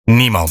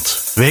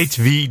Niemand weet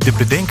wie de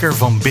bedenker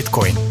van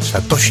Bitcoin,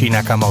 Satoshi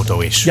Nakamoto,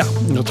 is. Ja,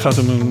 dat gaat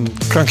om een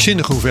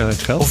krankzinnige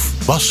hoeveelheid geld.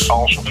 Of was.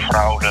 Als het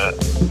fraude,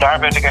 daar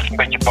ben ik echt een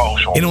beetje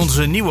boos op. In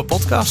onze nieuwe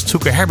podcast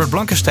zoeken Herbert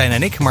Blankenstein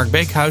en ik, Mark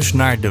Beekhuis,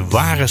 naar de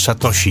ware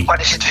Satoshi. Maar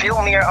er zit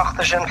veel meer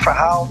achter zijn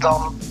verhaal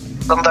dan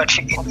dat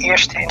je in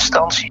eerste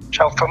instantie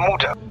zou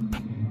vermoeden.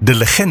 De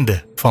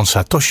legende van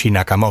Satoshi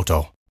Nakamoto.